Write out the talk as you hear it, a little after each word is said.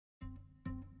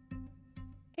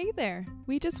Hey there!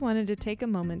 We just wanted to take a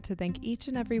moment to thank each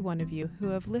and every one of you who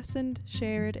have listened,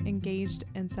 shared, engaged,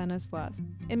 and sent us love.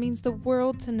 It means the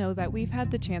world to know that we've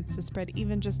had the chance to spread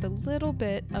even just a little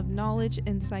bit of knowledge,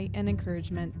 insight, and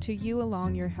encouragement to you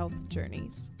along your health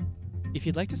journeys. If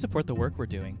you'd like to support the work we're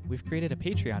doing, we've created a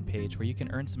Patreon page where you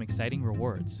can earn some exciting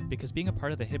rewards, because being a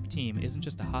part of the HIP team isn't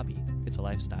just a hobby, it's a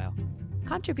lifestyle.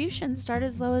 Contributions start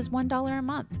as low as $1 a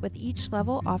month, with each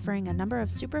level offering a number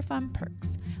of super fun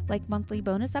perks, like monthly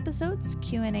bonus episodes,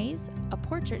 Q&As, a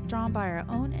portrait drawn by our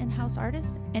own in-house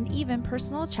artist, and even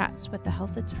personal chats with the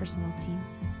Health It's Personal team.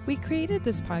 We created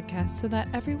this podcast so that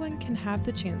everyone can have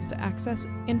the chance to access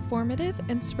informative,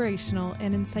 inspirational,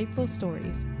 and insightful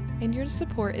stories. And your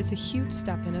support is a huge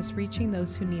step in us reaching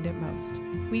those who need it most.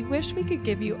 We wish we could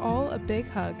give you all a big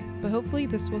hug, but hopefully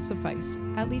this will suffice,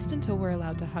 at least until we're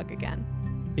allowed to hug again.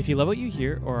 If you love what you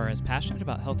hear or are as passionate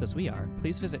about health as we are,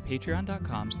 please visit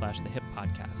patreon.com/thehip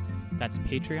podcast. That's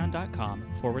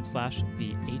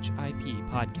patreon.com/the HIP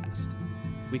podcast.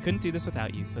 We couldn't do this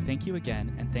without you, so thank you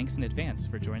again, and thanks in advance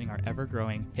for joining our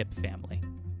ever-growing HIP family.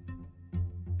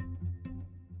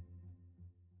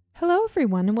 Hello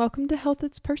everyone and welcome to Health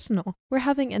It's Personal. We're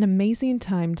having an amazing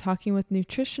time talking with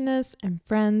nutritionists and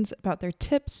friends about their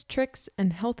tips, tricks,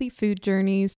 and healthy food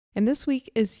journeys. And this week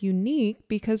is unique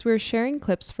because we're sharing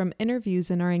clips from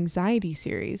interviews in our anxiety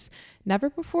series. Never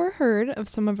before heard of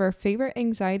some of our favorite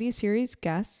anxiety series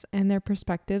guests and their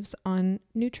perspectives on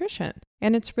nutrition.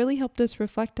 And it's really helped us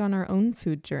reflect on our own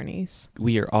food journeys.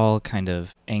 We are all kind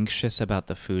of anxious about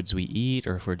the foods we eat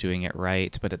or if we're doing it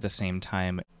right, but at the same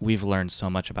time, we've learned so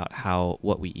much about how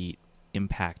what we eat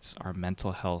impacts our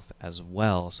mental health as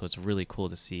well. So it's really cool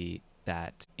to see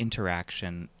that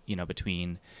interaction,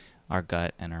 between our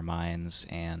gut and our minds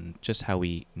and just how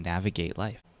we navigate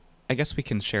life. I guess we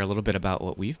can share a little bit about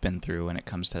what we've been through when it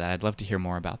comes to that. I'd love to hear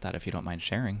more about that if you don't mind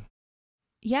sharing.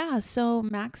 Yeah, so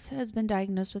Max has been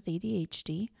diagnosed with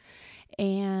ADHD,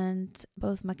 and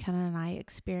both McKenna and I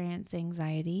experience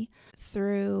anxiety.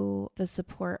 Through the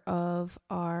support of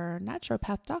our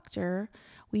naturopath doctor,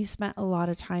 we've spent a lot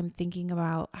of time thinking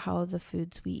about how the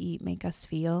foods we eat make us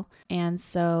feel. And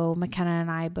so McKenna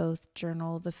and I both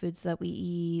journal the foods that we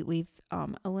eat. We've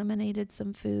eliminated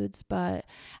some foods, but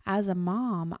as a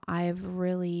mom, I've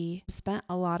really spent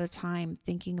a lot of time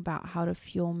thinking about how to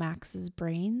fuel Max's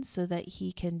brain so that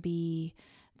he can be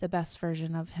the best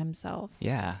version of himself.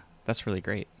 Yeah. That's really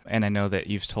great. And I know that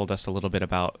you've told us a little bit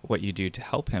about what you do to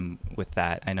help him with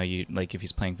that. I know you, if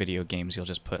he's playing video games, you'll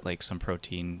just put some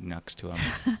protein nugs to him.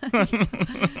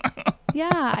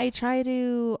 Yeah, I try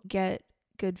to get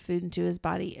good food into his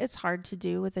body. It's hard to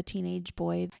do with a teenage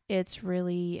boy. It's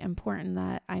really important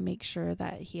that I make sure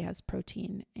that he has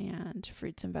protein and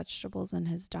fruits and vegetables in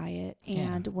his diet.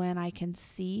 And when I can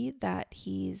see that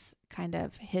he's kind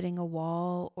of hitting a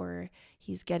wall or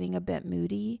he's getting a bit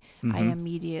moody, I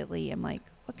immediately am like,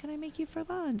 what can I make you for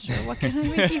lunch? Or what can I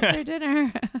make you for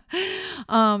dinner?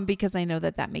 Because I know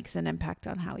that makes an impact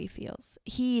on how he feels.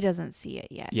 He doesn't see it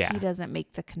yet. Yeah. He doesn't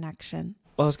make the connection.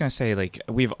 Well, I was going to say,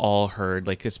 we've all heard,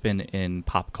 it's been in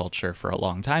pop culture for a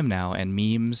long time now and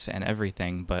memes and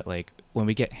everything, but when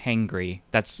we get hangry,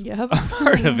 that's a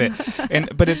part of it.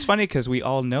 But it's funny because we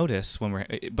all notice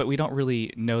but we don't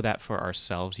really know that for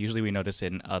ourselves. Usually we notice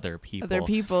it in other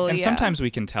people. And sometimes we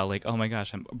can tell, oh my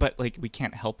gosh, but we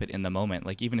can't help it in the moment.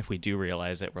 Even if we do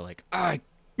realize it, we're like,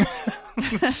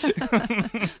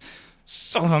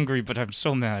 so hungry, but I'm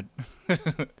so mad.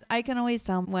 I can always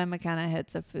tell when McKenna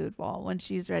hits a food wall. When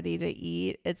she's ready to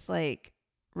eat, it's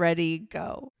ready,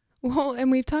 go. Well,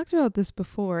 and we've talked about this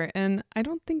before, and I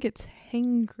don't think it's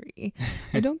hangry.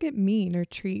 I don't get mean or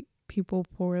treat people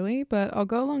poorly, but I'll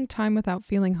go a long time without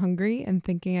feeling hungry and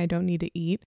thinking I don't need to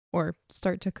eat or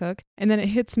start to cook. And then it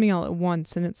hits me all at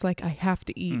once, and it's I have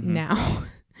to eat now.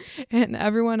 And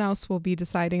everyone else will be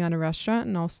deciding on a restaurant,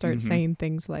 and I'll start saying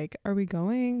things like, are we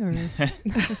going? Or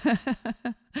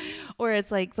or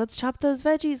it's let's chop those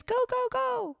veggies. Go, go,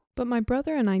 go. But my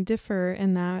brother and I differ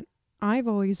in that I've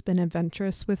always been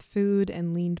adventurous with food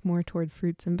and leaned more toward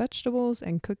fruits and vegetables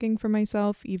and cooking for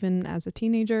myself, even as a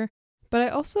teenager. But I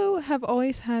also have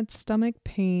always had stomach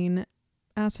pain,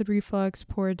 acid reflux,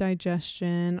 poor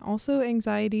digestion, also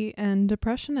anxiety and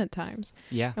depression at times.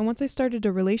 Yeah. And once I started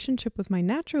a relationship with my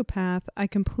naturopath, I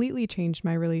completely changed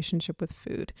my relationship with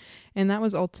food. And that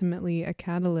was ultimately a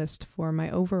catalyst for my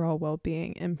overall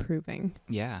well-being improving.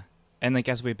 Yeah. And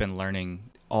as we've been learning,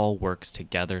 all works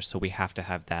together. So we have to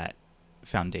have that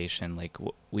foundation,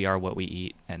 we are what we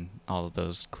eat and all of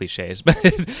those cliches, but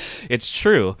it's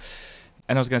true.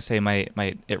 And I was going to say,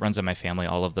 it runs in my family,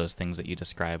 all of those things that you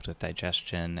described with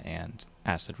digestion and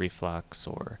acid reflux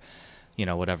or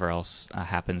whatever else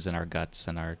happens in our guts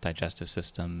and our digestive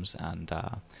systems, and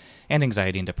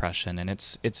anxiety and depression. And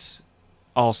it's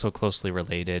all so closely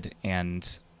related,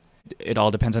 and it all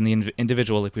depends on the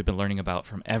individual, like we've been learning about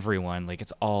from everyone. Like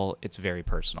it's very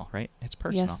personal, right? It's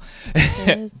personal. Yes,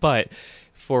 it is. But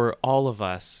for all of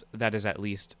us, that is at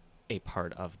least a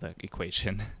part of the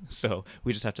equation. So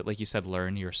we just have to, like you said,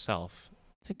 learn yourself.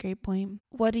 That's a great point.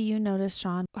 What do you notice,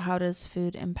 Sean? How does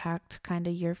food impact kind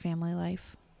of your family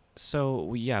life?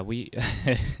 So yeah, we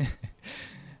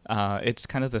it's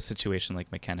kind of the situation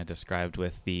like McKenna described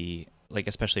with the, like,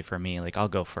 especially for me, like I'll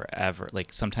go forever.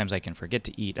 Like sometimes I can forget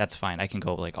to eat. That's fine. I can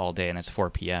go like all day and it's 4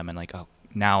 p.m. and like, oh,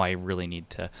 now I really need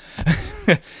to.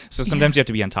 So sometimes you have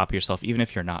to be on top of yourself, even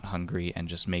if you're not hungry, and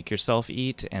just make yourself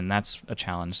eat. And that's a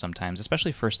challenge sometimes,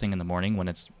 especially first thing in the morning when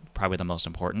it's probably the most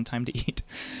important time to eat.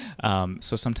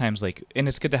 So sometimes and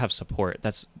it's good to have support.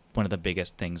 That's one of the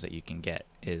biggest things that you can get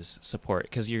is support,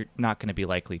 because you're not going to be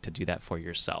likely to do that for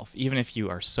yourself. Even if you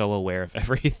are so aware of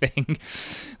everything,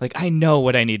 like I know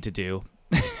what I need to do.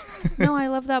 No, I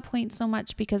love that point so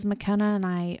much, because McKenna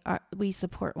and we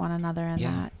support one another in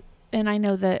that. And I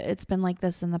know that it's been like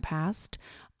this in the past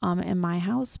in my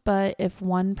house, but if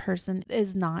one person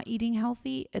is not eating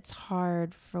healthy, it's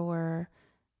hard for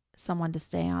someone to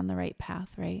stay on the right path,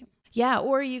 right? Yeah,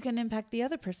 or you can impact the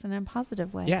other person in a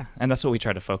positive way. Yeah, and that's what we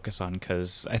try to focus on,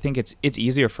 because I think it's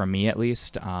easier for me, at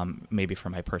least, maybe for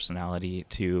my personality,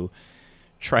 to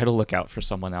try to look out for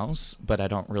someone else, but I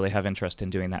don't really have interest in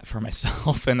doing that for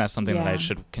myself, and that's something that I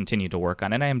should continue to work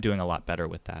on, and I am doing a lot better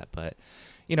with that. But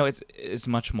it's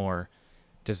much more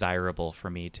desirable for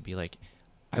me to be like,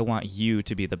 I want you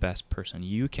to be the best person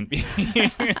you can be.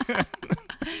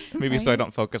 Maybe right? So I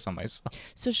don't focus on myself.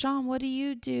 So Sean, what do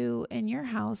you do in your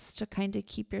house to kind of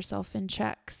keep yourself in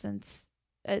check, since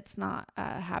it's not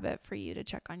a habit for you to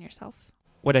check on yourself?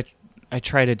 What I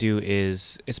try to do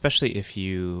is, especially if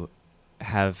you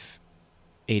have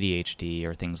ADHD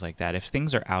or things like that, if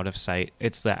things are out of sight,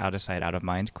 it's the out of sight, out of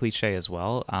mind cliche as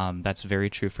well. That's very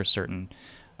true for certain,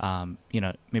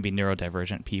 maybe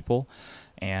neurodivergent people.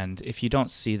 And if you don't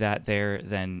see that there,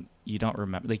 then you don't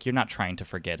remember, like you're not trying to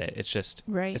forget it. It's just,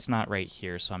 It's not right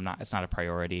here. So it's not a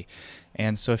priority.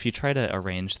 And so if you try to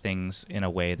arrange things in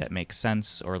a way that makes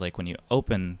sense, or like when you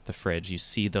open the fridge, you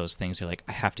see those things, you're like,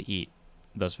 I have to eat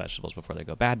those vegetables before they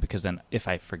go bad, because then if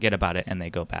I forget about it and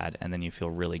they go bad, and then you feel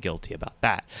really guilty about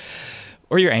that,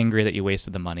 or you're angry that you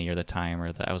wasted the money or the time,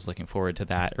 or that I was looking forward to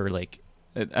that. Or like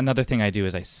another thing I do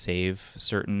is I save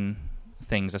certain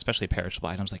things, especially perishable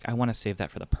items. Like I want to save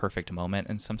that for the perfect moment,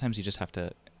 and sometimes you just have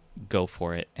to go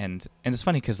for it. And it's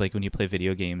funny because like when you play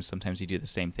video games, sometimes you do the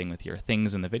same thing with your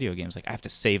things in the video games. Like I have to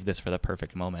save this for the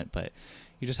perfect moment, but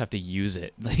you just have to use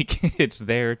it. Like it's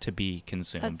there to be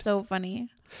consumed. That's so funny.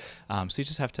 So you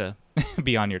just have to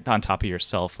be on top of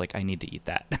yourself. Like I need to eat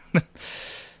that.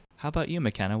 How about you,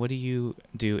 McKenna? What do you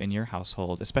do in your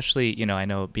household? Especially, I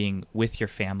know being with your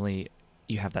family,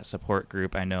 you have that support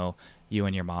group. I know you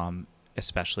and your mom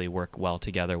especially work well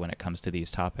together when it comes to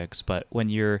these topics. But when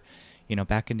you're,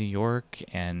 back in New York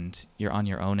and you're on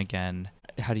your own again,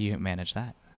 how do you manage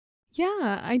that?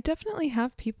 Yeah, I definitely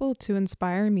have people to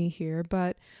inspire me here,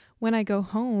 but when I go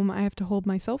home, I have to hold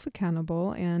myself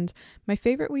accountable. And my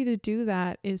favorite way to do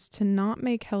that is to not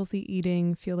make healthy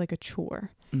eating feel like a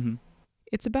chore. Mm-hmm.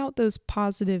 It's about those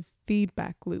positive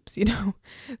feedback loops,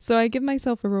 So I give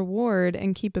myself a reward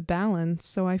and keep a balance.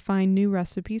 So I find new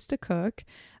recipes to cook.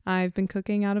 I've been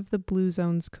cooking out of the Blue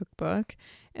Zones cookbook.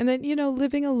 And then,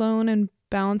 living alone and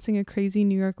balancing a crazy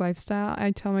New York lifestyle,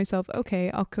 I tell myself,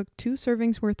 okay, I'll cook 2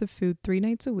 servings worth of food 3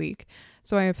 nights a week.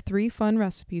 So I have 3 fun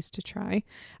recipes to try.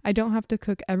 I don't have to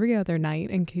cook every other night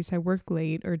in case I work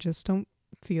late or just don't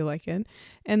feel like it.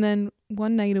 And then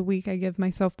 1 night a week, I give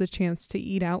myself the chance to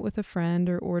eat out with a friend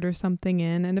or order something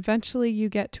in. And eventually you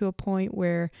get to a point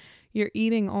where you're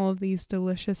eating all of these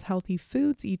delicious, healthy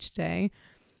foods each day,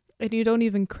 and you don't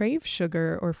even crave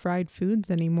sugar or fried foods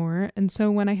anymore. And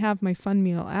so when I have my fun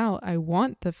meal out, I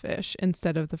want the fish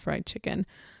instead of the fried chicken.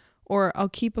 Or I'll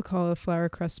keep a cauliflower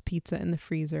crust pizza in the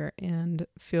freezer and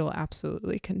feel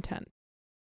absolutely content.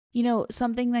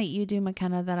 Something that you do,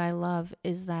 McKenna, that I love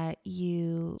is that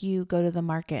you go to the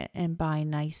market and buy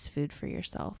nice food for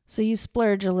yourself. So you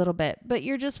splurge a little bit, but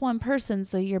you're just one person,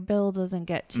 so your bill doesn't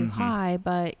get too high,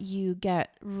 but you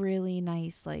get really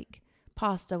nice, like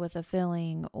pasta with a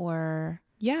filling or...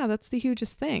 Yeah, that's the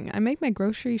hugest thing. I make my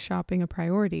grocery shopping a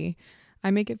priority. I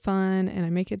make it fun and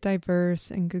I make it diverse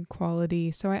and good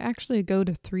quality. So I actually go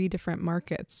to 3 different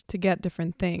markets to get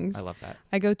different things. I love that.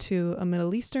 I go to a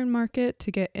Middle Eastern market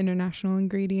to get international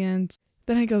ingredients.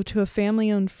 Then I go to a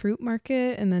family-owned fruit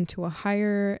market and then to a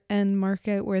higher-end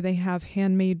market where they have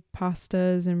handmade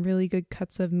pastas and really good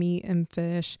cuts of meat and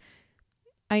fish.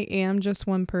 I am just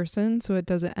one person, so it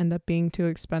doesn't end up being too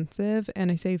expensive, and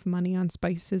I save money on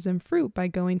spices and fruit by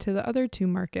going to the other two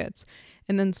markets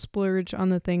and then splurge on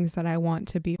the things that I want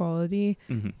to be quality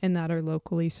and that are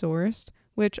locally sourced,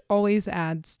 which always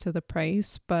adds to the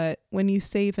price. But when you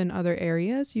save in other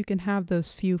areas, you can have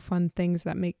those few fun things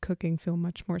that make cooking feel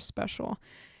much more special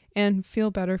and feel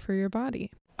better for your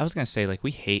body. I was going to say, like,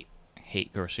 we hate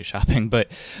grocery shopping, but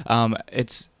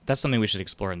that's something we should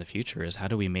explore in the future, is how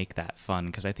do we make that fun?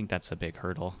 Because I think that's a big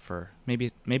hurdle for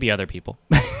maybe other people.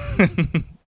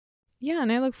 Yeah,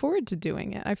 and I look forward to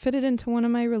doing it. I fit it into one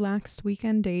of my relaxed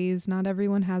weekend days. Not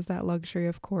everyone has that luxury,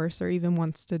 of course, or even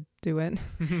wants to do it.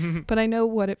 But I know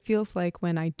what it feels like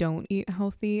when I don't eat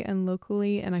healthy and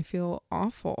locally and I feel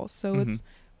awful. So it's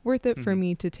worth it for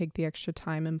me to take the extra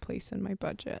time and place in my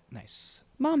budget. Nice.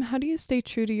 Mom, how do you stay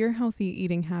true to your healthy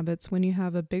eating habits when you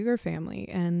have a bigger family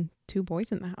and 2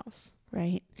 boys in the house?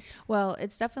 Right. Well,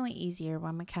 it's definitely easier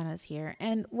when McKenna's here.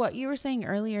 And what you were saying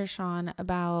earlier, Sean,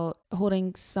 about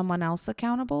holding someone else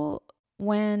accountable,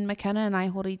 when McKenna and I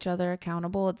hold each other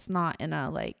accountable, it's not in a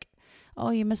like,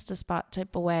 oh, you missed a spot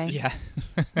type of way. Yeah.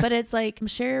 But it's like,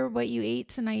 share what you ate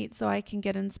tonight so I can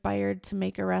get inspired to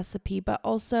make a recipe. But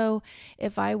also,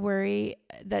 if I worry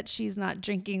that she's not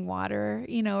drinking water,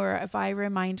 or if I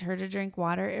remind her to drink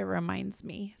water, it reminds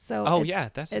me. So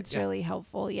it's really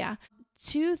helpful. Yeah.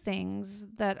 2 things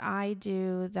that I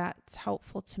do that's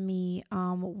helpful to me.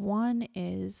 One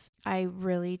is I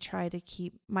really try to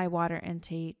keep my water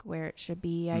intake where it should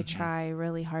be. I try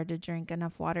really hard to drink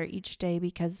enough water each day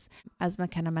because, as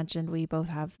McKenna mentioned, we both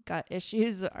have gut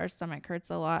issues. Our stomach hurts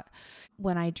a lot.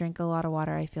 When I drink a lot of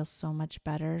water, I feel so much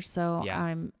better. So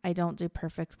I don't do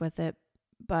perfect with it,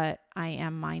 but I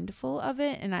am mindful of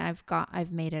it, and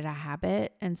I've made it a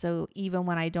habit. And so even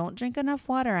when I don't drink enough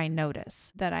water, I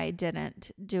notice that I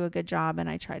didn't do a good job, and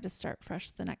I try to start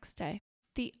fresh the next day.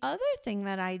 The other thing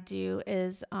that I do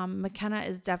is McKenna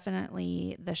is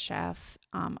definitely the chef.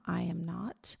 I am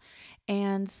not.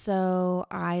 And so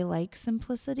I like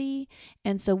simplicity.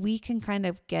 And so we can kind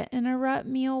of get in a rut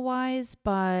meal wise,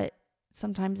 but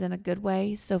sometimes in a good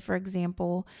way. So for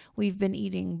example, we've been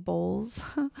eating bowls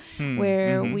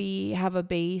where we have a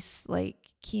base like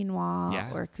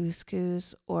quinoa or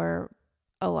couscous, or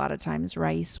a lot of times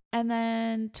rice, and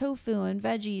then tofu and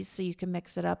veggies. So you can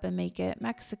mix it up and make it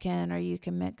Mexican, or you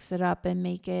can mix it up and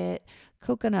make it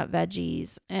coconut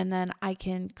veggies. And then I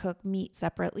can cook meat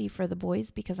separately for the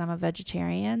boys because I'm a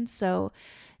vegetarian. So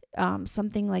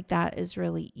something like that is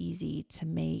really easy to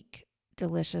make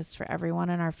delicious for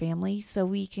everyone in our family. So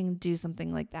we can do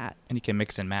something like that. And you can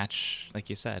mix and match, like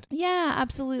you said. Yeah,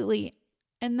 absolutely.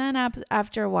 And then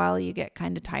after a while, you get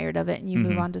kind of tired of it and you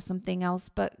move on to something else.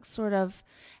 But sort of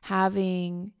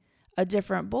having a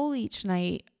different bowl each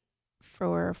night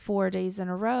for 4 days in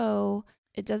a row,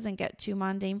 it doesn't get too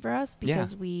mundane for us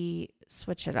because we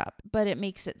switch it up. But it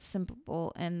makes it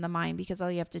simple in the mind because all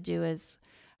you have to do is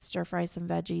stir fry some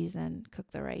veggies and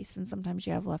cook the rice. And sometimes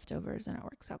you have leftovers and it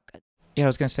works out good. Yeah, I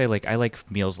was going to say, like, I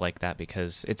like meals like that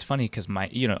because it's funny because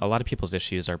a lot of people's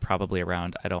issues are probably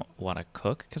around, I don't want to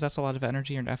cook because that's a lot of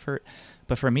energy and effort.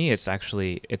 But for me, it's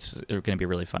going to be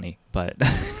really funny, but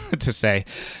to say,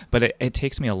 but it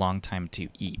takes me a long time to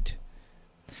eat.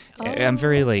 Oh. I'm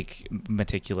very like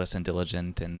meticulous and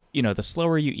diligent, and the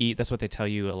slower you eat, that's what they tell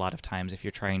you a lot of times. If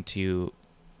you're trying to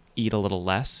eat a little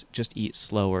less, just eat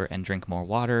slower and drink more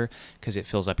water because it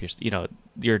fills up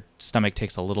your stomach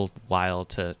takes a little while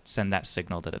to send that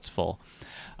signal that it's full.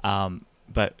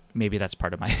 But maybe that's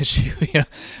part of my issue.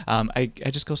 I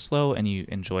just go slow and you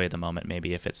enjoy the moment.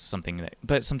 Maybe if it's something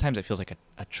but sometimes it feels like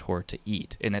a chore to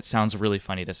eat, and it sounds really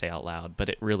funny to say out loud, but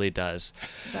it really does.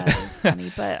 That is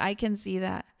funny, but I can see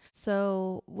that.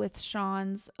 So with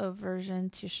Sean's aversion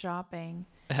to shopping,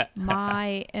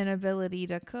 my inability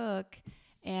to cook,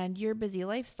 and your busy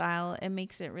lifestyle, it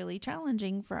makes it really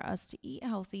challenging for us to eat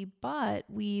healthy. But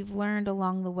we've learned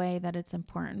along the way that it's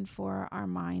important for our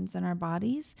minds and our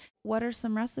bodies. What are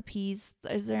some recipes?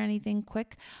 Is there anything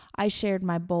quick? I shared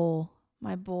my bowl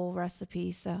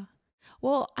recipe. So,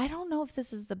 well, I don't know if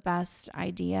this is the best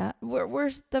idea.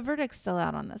 We're the verdict's still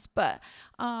out on this, but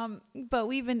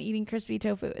we've been eating crispy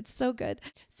tofu. It's so good.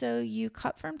 So you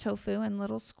cut firm tofu in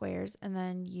little squares, and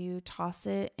then you toss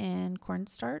it in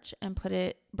cornstarch and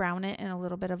brown it in a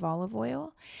little bit of olive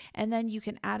oil, and then you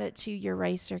can add it to your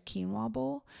rice or quinoa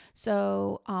bowl.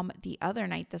 So the other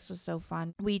night, this was so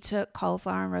fun. We took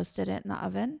cauliflower and roasted it in the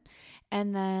oven,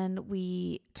 and then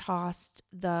we tossed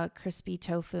the crispy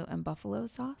tofu in buffalo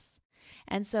sauce.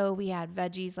 And so we had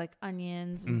veggies like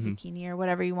onions and zucchini or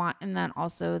whatever you want. And then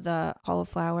also the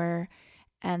cauliflower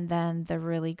and then the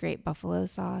really great buffalo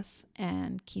sauce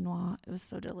and quinoa. It was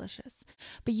so delicious.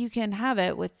 But you can have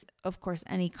it with, of course,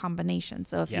 any combination.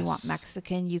 So if you want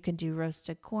Mexican, you can do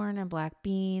roasted corn and black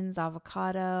beans,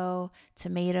 avocado,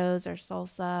 tomatoes or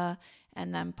salsa,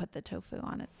 and then put the tofu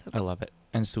on it. So I love it.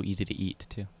 And it's so easy to eat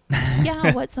too.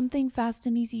 Yeah. What's something fast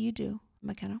and easy you do,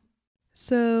 McKenna?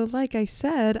 So, like I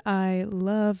said, I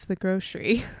love the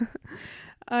grocery.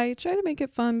 I try to make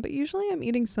it fun, but usually I'm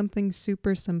eating something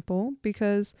super simple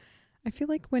because I feel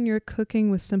like when you're cooking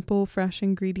with simple, fresh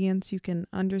ingredients, you can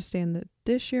understand the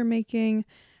dish you're making,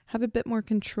 have a bit more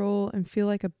control, and feel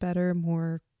like a better,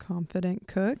 more confident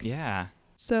cook. Yeah.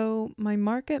 So my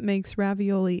market makes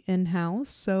ravioli in-house,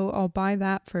 so I'll buy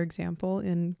that, for example,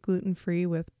 in gluten-free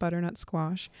with butternut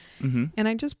squash. And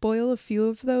I just boil a few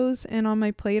of those, and on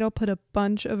my plate I'll put a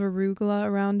bunch of arugula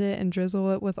around it and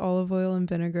drizzle it with olive oil and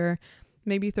vinegar.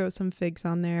 Maybe throw some figs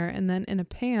on there, and then in a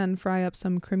pan fry up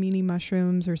some cremini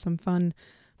mushrooms or some fun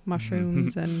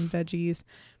mushrooms and veggies.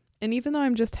 And even though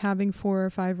I'm just having 4 or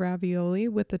 5 ravioli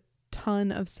with a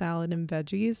ton of salad and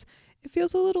veggies, it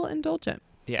feels a little indulgent.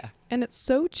 Yeah. And it's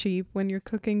so cheap when you're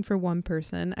cooking for one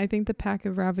person. I think the pack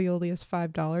of ravioli is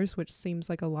 $5, which seems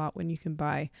like a lot when you can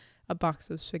buy a box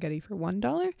of spaghetti for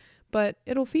 $1. But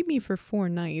it'll feed me for 4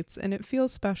 nights, and it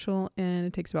feels special, and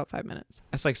it takes about 5 minutes.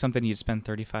 That's like something you'd spend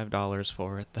 $35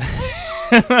 for at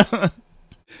the...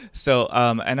 So,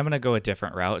 and I'm going to go a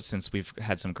different route since we've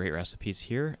had some great recipes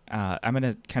here. I'm going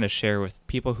to kind of share with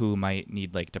people who might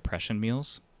need like depression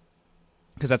meals.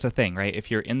 Because that's a thing, right? If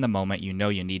you're in the moment, you know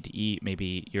you need to eat.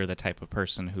 Maybe you're the type of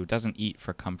person who doesn't eat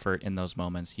for comfort in those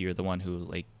moments. You're the one who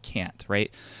like can't,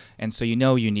 right? And so you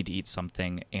know you need to eat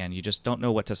something and you just don't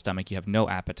know what to stomach. You have no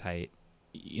appetite.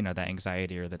 You know, that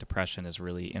anxiety or the depression is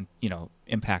really,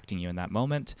 impacting you in that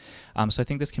moment. So I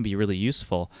think this can be really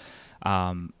useful,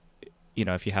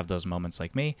 if you have those moments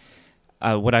like me.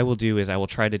 What I will do is I will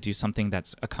try to do something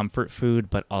that's a comfort food,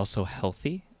 but also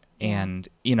healthy. And,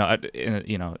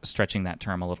 stretching that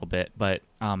term a little bit, but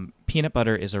peanut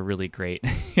butter is a really great,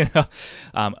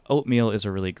 oatmeal is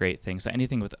a really great thing. So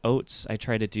anything with oats, I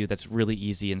try to do that's really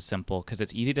easy and simple because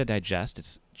it's easy to digest.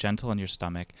 It's gentle on your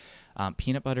stomach.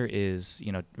 Peanut butter is,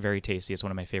 very tasty. It's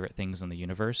one of my favorite things in the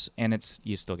universe, and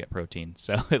you still get protein.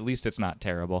 So at least it's not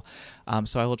terrible.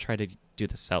 So I will try to do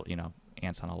the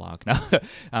ants on a log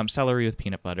now. Celery with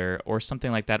peanut butter or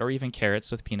something like that, or even carrots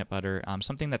with peanut butter,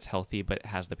 something that's healthy but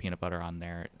has the peanut butter on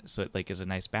there, so it like is a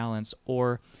nice balance.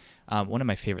 Or one of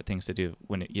my favorite things to do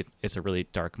when it's a really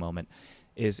dark moment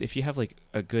is if you have like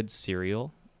a good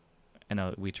cereal. I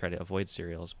know we try to avoid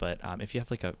cereals, but if you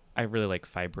have I really like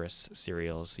fibrous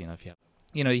cereals. If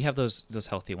you have those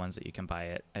healthy ones that you can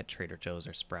buy at Trader Joe's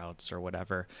or Sprouts or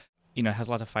whatever. It has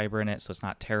a lot of fiber in it, so it's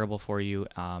not terrible for you.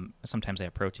 Sometimes they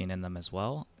have protein in them as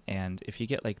well. And if you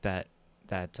get like that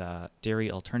dairy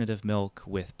alternative milk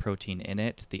with protein in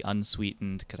it, the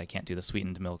unsweetened, because I can't do the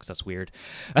sweetened milk because that's weird,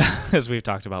 as we've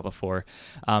talked about before.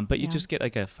 But you just get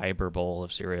like a fiber bowl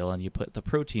of cereal and you put the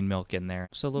protein milk in there.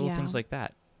 So little things like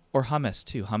that. Or hummus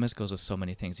too. Hummus goes with so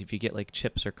many things. If you get like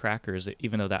chips or crackers,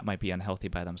 even though that might be unhealthy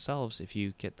by themselves, if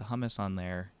you get the hummus on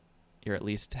there, you're at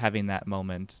least having that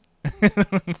moment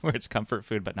where it's comfort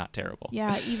food but not terrible.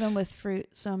 Yeah, even with fruit.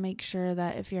 So make sure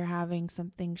that if you're having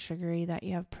something sugary that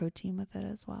you have protein with it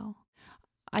as well.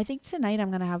 I think tonight I'm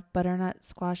going to have butternut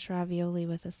squash ravioli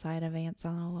with a side of ants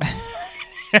on a log.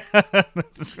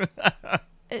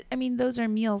 I mean, those are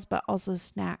meals, but also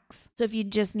snacks. So if you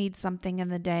just need something in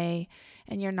the day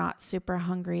and you're not super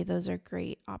hungry, those are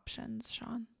great options,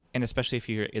 Sean. And especially if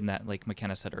you're in that, like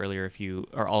McKenna said earlier, if you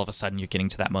are all of a sudden you're getting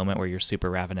to that moment where you're super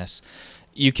ravenous,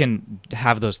 you can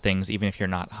have those things even if you're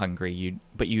not hungry.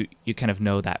 But you kind of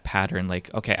know that pattern,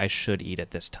 like, okay, I should eat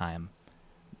at this time.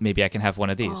 Maybe I can have one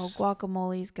of these. Oh,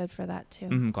 guacamole is good for that too.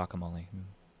 Guacamole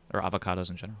or avocados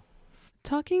in general.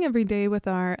 Talking every day with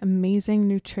our amazing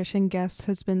nutrition guests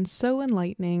has been so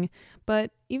enlightening,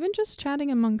 but even just chatting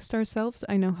amongst ourselves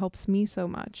I know helps me so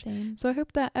much. Same. So I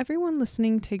hope that everyone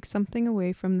listening takes something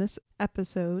away from this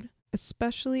episode,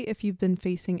 especially if you've been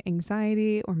facing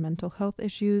anxiety or mental health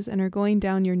issues and are going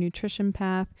down your nutrition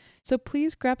path. So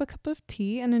please grab a cup of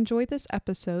tea and enjoy this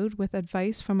episode with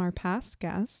advice from our past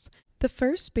guests. The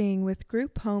first being with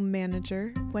Group Home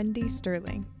Manager Wendy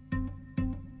Stirling.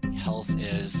 Health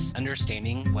is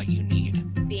understanding what you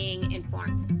need, being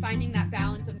informed, finding that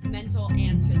balance of mental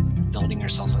and physical, building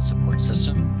yourself a support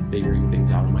system, figuring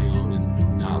things out on my own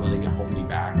and not letting it hold me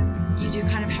back. You do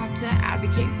kind of have to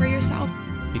advocate for yourself.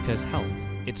 Because health,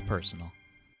 it's personal.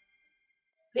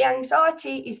 The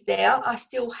anxiety is there. I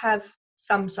still have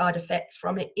some side effects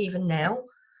from it even now.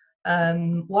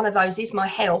 One of those is my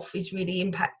health is really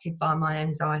impacted by my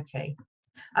anxiety.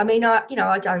 I mean, I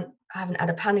haven't had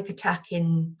a panic attack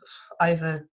in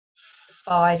over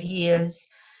 5 years.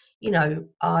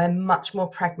 I'm much more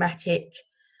pragmatic.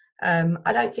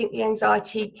 I don't think the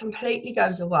anxiety completely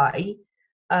goes away,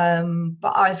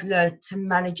 but I've learned to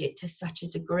manage it to such a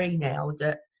degree now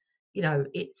that,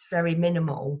 it's very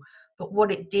minimal. But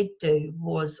what it did do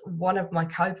was, one of my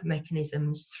coping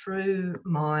mechanisms through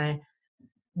my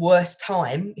worst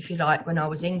time, if you like, when I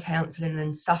was in counselling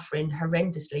and suffering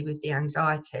horrendously with the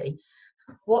anxiety,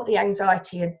 what the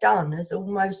anxiety had done is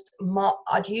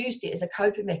I'd used it as a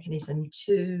coping mechanism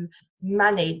to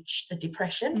manage the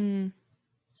depression.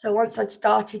 So once I'd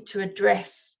started to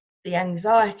address the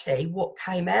anxiety, what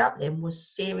came out then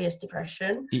was serious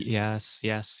depression. Yes.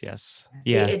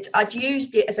 Yeah. I'd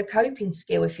used it as a coping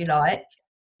skill, if you like,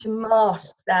 to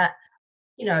mask that,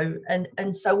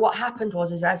 and so what happened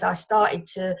was, as I started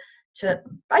to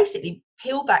basically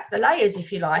peel back the layers,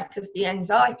 if you like, of the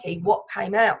anxiety, what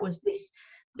came out was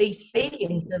these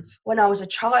feelings of when I was a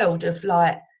child, of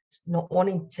like not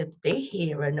wanting to be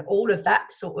here, and all of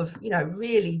that sort of,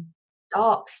 really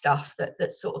dark stuff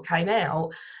that sort of came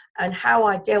out. And how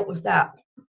I dealt with that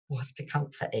was to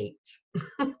comfort eat.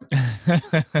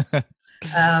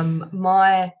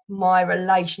 My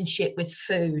relationship with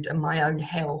food and my own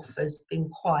health has been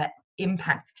quite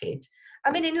impacted.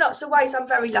 I mean, in lots of ways, I'm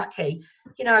very lucky.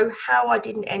 How I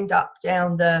didn't end up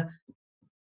down the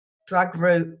drug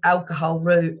route, alcohol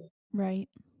route, Right.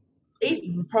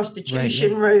 even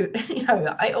prostitution route.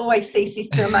 It always ceases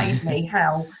to amaze me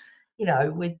how,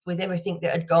 with everything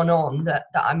that had gone on, that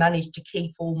I managed to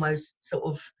keep almost sort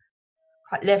of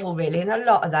quite level, really. And a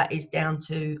lot of that is down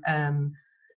to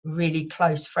really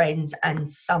close friends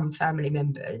and some family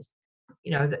members,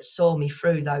 that saw me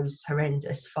through those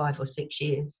horrendous 5 or 6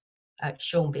 years,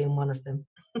 Sean being one of them.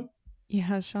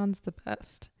 Yeah, Sean's the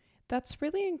best. That's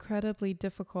really incredibly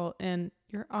difficult, and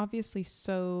you're obviously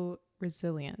so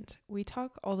resilient. We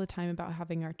talk all the time about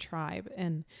having our tribe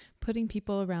and putting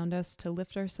people around us to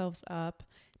lift ourselves up.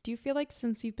 Do you feel like,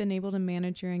 since you've been able to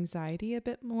manage your anxiety a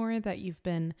bit more, that you've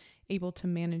been able to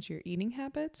manage your eating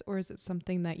habits, or is it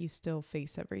something that you still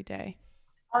face every day?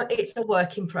 It's a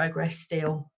work in progress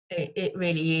still. It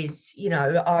really is.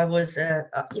 I was a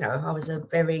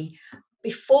very,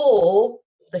 before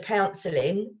the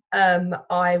counselling,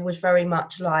 I was very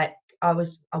much like, I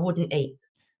wouldn't eat.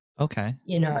 Okay.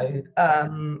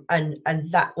 And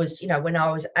that was, when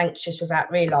I was anxious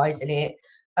without realising it,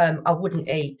 I wouldn't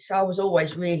eat. So I was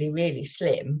always really, really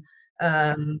slim.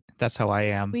 That's how I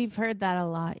am. We've heard that a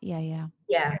lot. Yeah.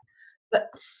 Yeah. But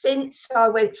since I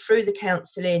went through the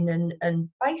counselling and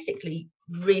basically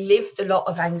relived a lot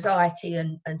of anxiety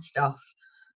and stuff,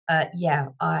 I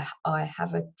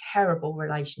have a terrible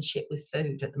relationship with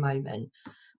food at the moment.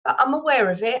 But I'm aware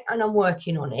of it and I'm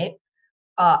working on it.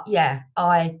 But yeah,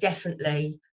 I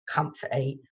definitely comfort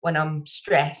eat when I'm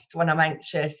stressed, when I'm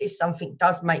anxious. If something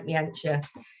does make me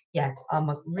anxious, yeah, I'm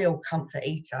a real comfort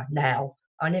eater now.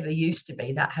 I never used to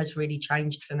be. That has really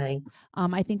changed for me.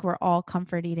 I think we're all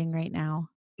comfort eating right now.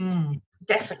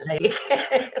 Definitely.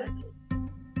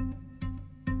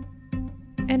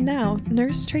 And now,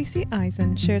 Nurse Tracy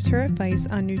Eisen shares her advice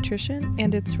on nutrition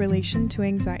and its relation to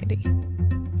anxiety.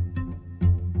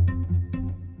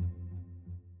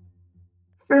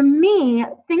 For me,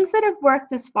 things that have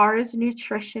worked as far as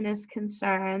nutrition is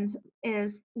concerned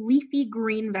is leafy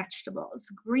green vegetables.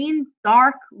 Green,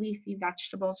 dark leafy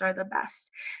vegetables are the best.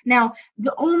 Now,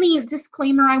 the only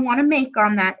disclaimer I want to make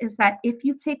on that is that if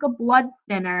you take a blood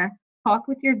thinner, talk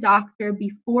with your doctor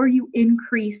before you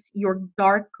increase your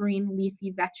dark green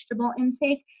leafy vegetable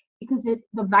intake, because the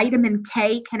vitamin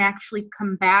K can actually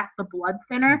combat the blood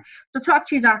thinner. So talk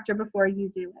to your doctor before you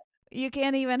do it. You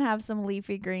can't even have some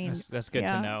leafy greens. That's good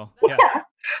to know. Yeah.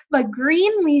 But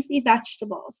green leafy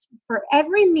vegetables, for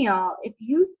every meal, if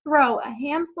you throw a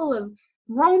handful of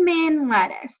romaine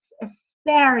lettuce,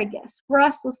 asparagus,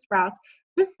 Brussels sprouts,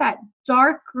 just that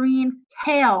dark green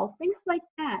kale, things like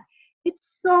that,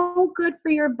 it's so good for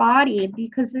your body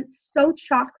because it's so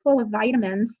chock full of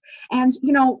vitamins. And,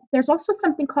 there's also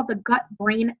something called the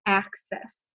gut-brain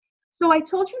axis. So I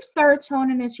told you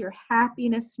serotonin is your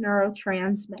happiness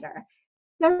neurotransmitter.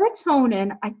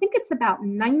 Serotonin, I think it's about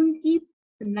 90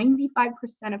 to 95%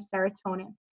 of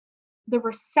serotonin. The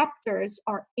receptors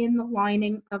are in the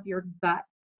lining of your gut.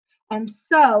 And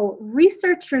so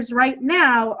researchers right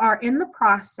now are in the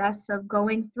process of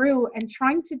going through and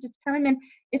trying to determine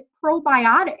if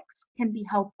probiotics can be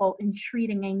helpful in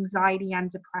treating anxiety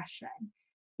and depression.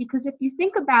 Because if you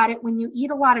think about it, when you eat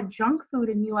a lot of junk food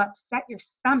and you upset your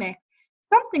stomach,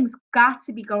 something's got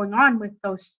to be going on with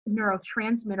those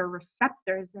neurotransmitter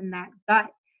receptors in that gut.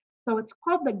 So it's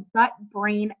called the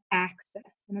gut-brain axis,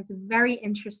 and it's very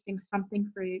interesting, something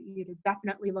for you to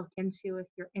definitely look into if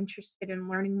you're interested in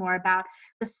learning more about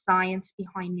the science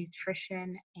behind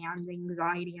nutrition and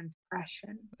anxiety and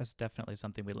depression. That's definitely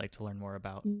something we'd like to learn more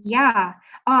about. Yeah.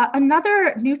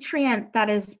 Another nutrient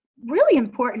that is really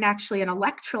important, actually, an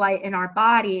electrolyte in our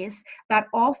bodies that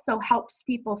also helps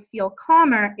people feel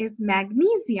calmer is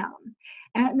magnesium.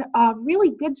 And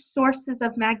really good sources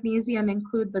of magnesium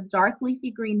include the dark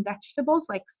leafy green vegetables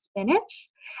like spinach,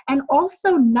 and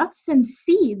also nuts and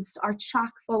seeds are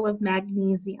chock full of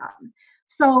magnesium.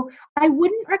 So I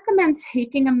wouldn't recommend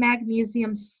taking a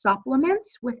magnesium supplement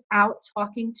without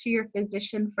talking to your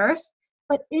physician first,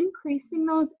 but increasing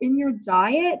those in your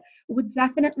diet would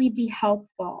definitely be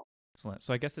helpful. Excellent.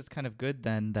 So I guess it's kind of good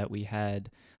then that we had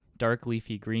dark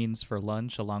leafy greens for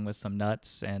lunch along with some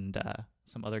nuts and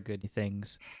some other good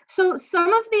things. So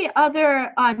some of the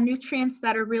other nutrients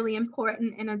that are really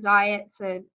important in a diet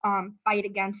to fight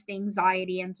against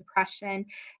anxiety and depression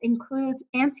includes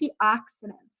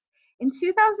antioxidants. In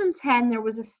 2010, there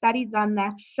was a study done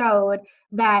that showed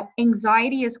that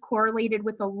anxiety is correlated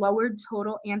with a lowered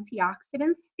total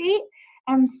antioxidant state.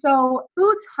 And so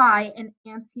foods high in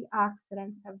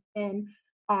antioxidants have been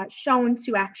shown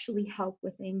to actually help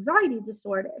with anxiety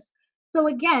disorders. So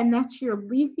again, that's your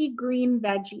leafy green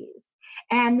veggies.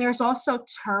 And there's also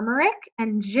turmeric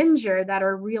and ginger that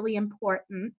are really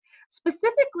important.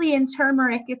 Specifically in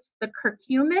turmeric, it's the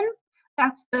curcumin.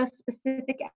 That's the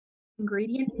specific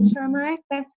ingredient in turmeric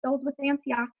that's filled with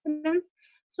antioxidants.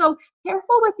 So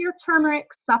careful with your turmeric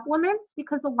supplements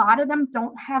because a lot of them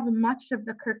don't have much of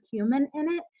the curcumin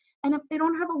in it. And if they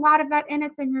don't have a lot of that in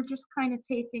it, then you're just kind of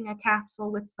taking a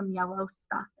capsule with some yellow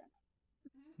stuff in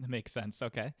it. That makes sense.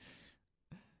 Okay.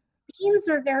 Beans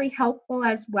are very helpful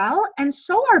as well, and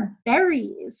so are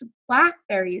berries,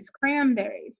 blackberries,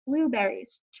 cranberries,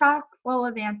 blueberries, chock full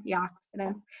of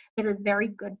antioxidants that are very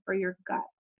good for your gut.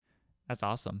 That's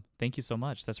awesome. Thank you so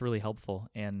much. That's really helpful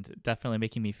and definitely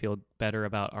making me feel better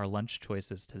about our lunch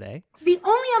choices today. The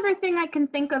only other thing I can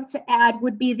think of to add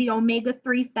would be the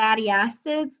omega-3 fatty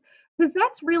acids, because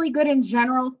that's really good in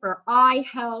general for eye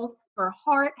health, for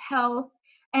heart health.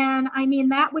 And I mean,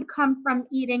 that would come from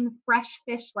eating fresh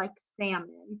fish like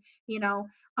salmon.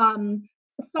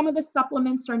 Some of the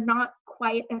supplements are not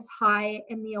quite as high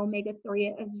in the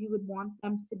omega-3 as you would want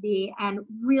them to be. And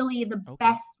really the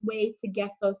best way to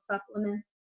get those supplements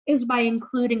is by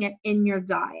including it in your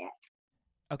diet.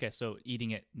 Okay, so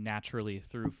eating it naturally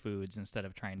through foods instead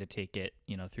of trying to take it,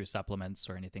 through supplements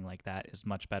or anything like that is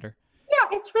much better.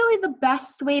 Yeah, it's really the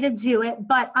best way to do it.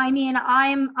 But I mean,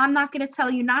 I'm not going to tell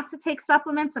you not to take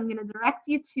supplements. I'm going to direct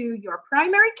you to your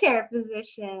primary care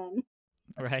physician.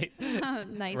 Right.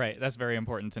 Nice. Right. That's very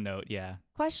important to note. Yeah.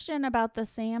 Question about the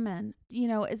salmon.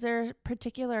 Is there a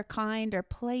particular kind or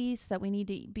place that we need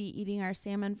to be eating our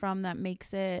salmon from that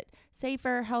makes it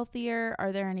safer, healthier?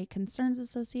 Are there any concerns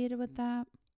associated with that?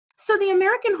 So the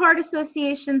American Heart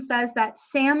Association says that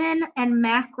salmon and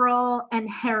mackerel and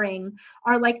herring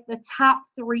are like the top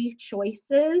 3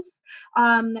 choices.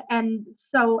 And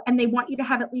they want you to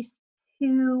have at least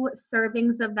 2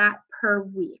 servings of that per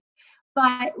week.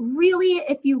 But really,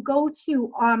 if you go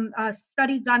to a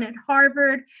study done at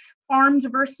Harvard, farmed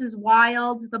versus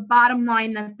wild, the bottom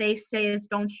line that they say is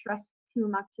don't stress too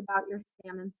much about your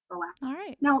salmon selection. All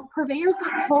right. Now, purveyors of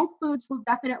Whole Foods will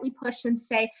definitely push and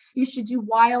say you should do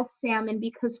wild salmon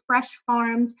because fresh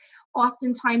farmed,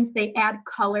 oftentimes they add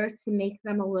color to make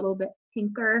them a little bit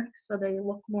pinker so they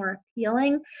look more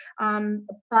appealing.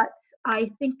 But I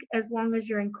think as long as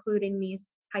you're including these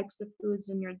types of foods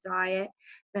in your diet,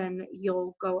 then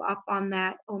you'll go up on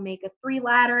that omega-3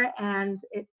 ladder, and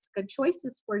it's good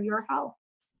choices for your health.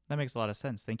 That makes a lot of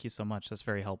sense. Thank you so much. That's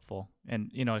very helpful.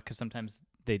 And, because sometimes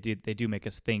they do make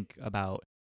us think about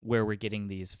where we're getting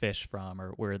these fish from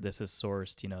or where this is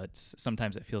sourced.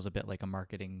 Sometimes it feels a bit like a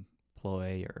marketing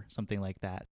ploy or something like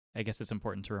that. I guess it's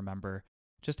important to remember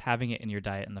just having it in your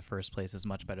diet in the first place is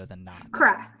much better than not.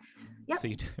 Correct. Yep.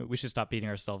 So we should stop beating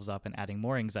ourselves up and adding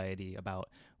more anxiety about,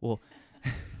 well,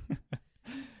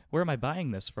 where am I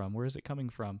buying this from? Where is it coming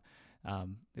from?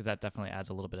 Because that definitely adds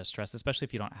a little bit of stress, especially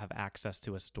if you don't have access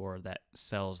to a store that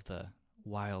sells the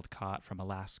wild caught from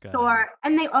Alaska. Sure.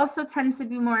 And they also tend to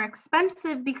be more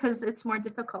expensive because it's more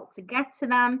difficult to get to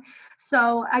them.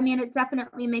 So, I mean, it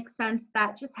definitely makes sense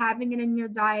that just having it in your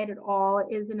diet at all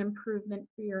is an improvement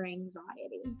for your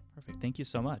anxiety. Perfect. Thank you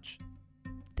so much.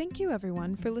 Thank you,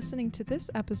 everyone, for listening to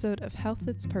this episode of Health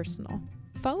That's Personal.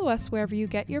 Follow us wherever you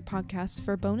get your podcasts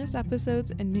for bonus episodes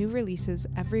and new releases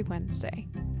every Wednesday.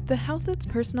 The Health That's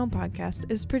Personal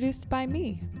podcast is produced by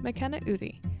me, McKenna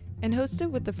Udi, and hosted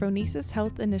with the Phronesis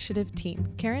Health Initiative team,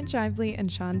 Karen Jively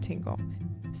and Sean Tingle.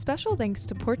 Special thanks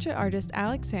to portrait artist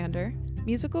Alexander,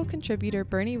 musical contributor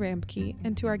Bernie Ramke,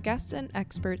 and to our guests and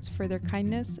experts for their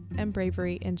kindness and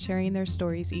bravery in sharing their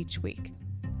stories each week.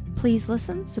 Please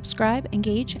listen, subscribe,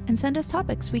 engage, and send us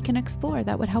topics we can explore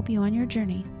that would help you on your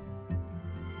journey.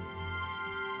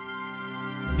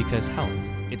 Because health,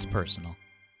 it's personal.